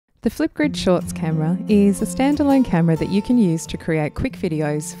The Flipgrid Shorts camera is a standalone camera that you can use to create quick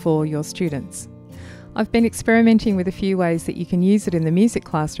videos for your students. I've been experimenting with a few ways that you can use it in the music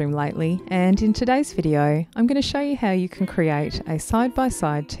classroom lately, and in today's video I'm going to show you how you can create a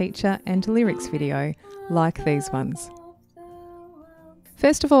side-by-side teacher and lyrics video like these ones.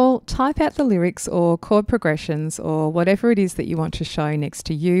 First of all, type out the lyrics or chord progressions or whatever it is that you want to show next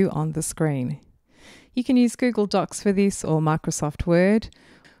to you on the screen. You can use Google Docs for this or Microsoft Word,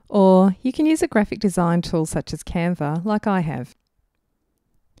 or you can use a graphic design tool such as Canva, like I have.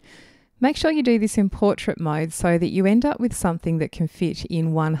 Make sure you do this in portrait mode so that you end up with something that can fit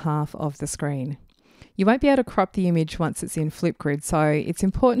in one half of the screen. You won't be able to crop the image once it's in Flipgrid, so it's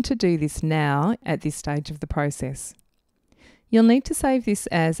important to do this now at this stage of the process. You'll need to save this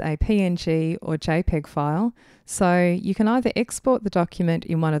as a PNG or JPEG file, so you can either export the document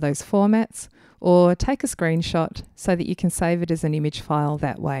in one of those formats or take a screenshot so that you can save it as an image file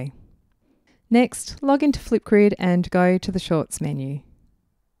that way. Next, log into Flipgrid and go to the Shorts menu.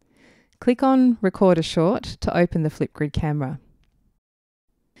 Click on Record a Short to open the Flipgrid camera.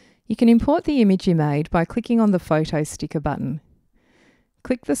 You can import the image you made by clicking on the Photo Sticker button.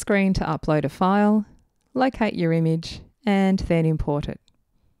 Click the screen to upload a file, locate your image, and then import it.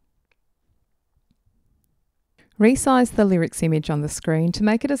 Resize the lyrics image on the screen to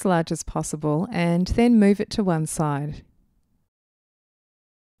make it as large as possible and then move it to one side.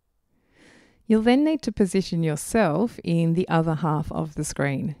 You'll then need to position yourself in the other half of the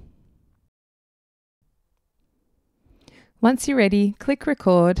screen. Once you're ready, click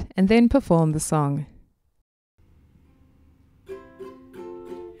record and then perform the song.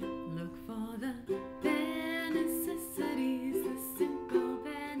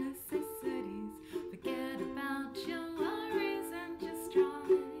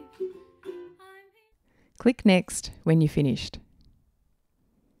 Click Next when you're finished.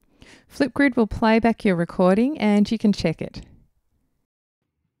 Flipgrid will play back your recording and you can check it.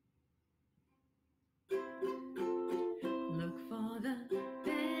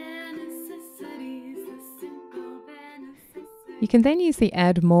 You can then use the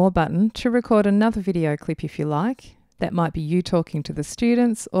Add More button to record another video clip if you like. That might be you talking to the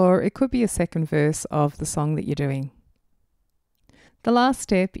students, or it could be a second verse of the song that you're doing. The last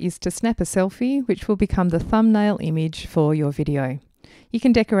step is to snap a selfie, which will become the thumbnail image for your video. You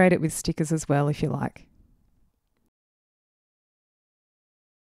can decorate it with stickers as well if you like.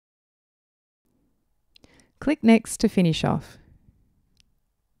 Click Next to finish off.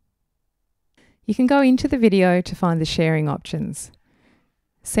 You can go into the video to find the sharing options.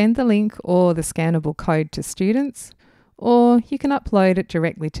 Send the link or the scannable code to students, or you can upload it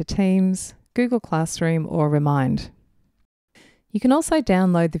directly to Teams, Google Classroom, or Remind. You can also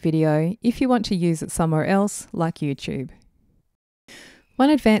download the video if you want to use it somewhere else, like YouTube. One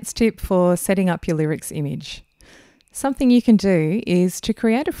advanced tip for setting up your lyrics image. Something you can do is to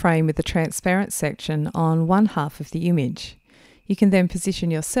create a frame with the transparent section on one half of the image. You can then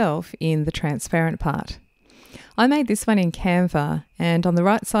position yourself in the transparent part. I made this one in Canva, and on the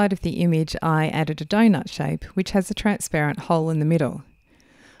right side of the image I added a donut shape which has a transparent hole in the middle.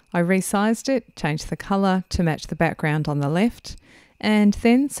 I resized it, changed the colour to match the background on the left, and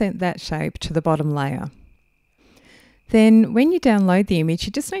then sent that shape to the bottom layer. Then when you download the image,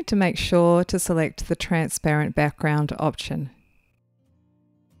 you just need to make sure to select the transparent background option.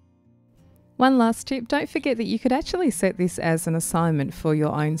 One last tip, don't forget that you could actually set this as an assignment for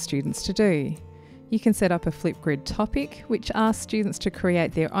your own students to do. You can set up a Flipgrid topic which asks students to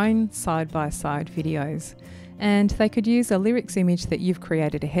create their own side-by-side videos, and they could use a lyrics image that you've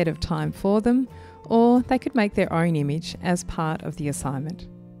created ahead of time for them, or they could make their own image as part of the assignment.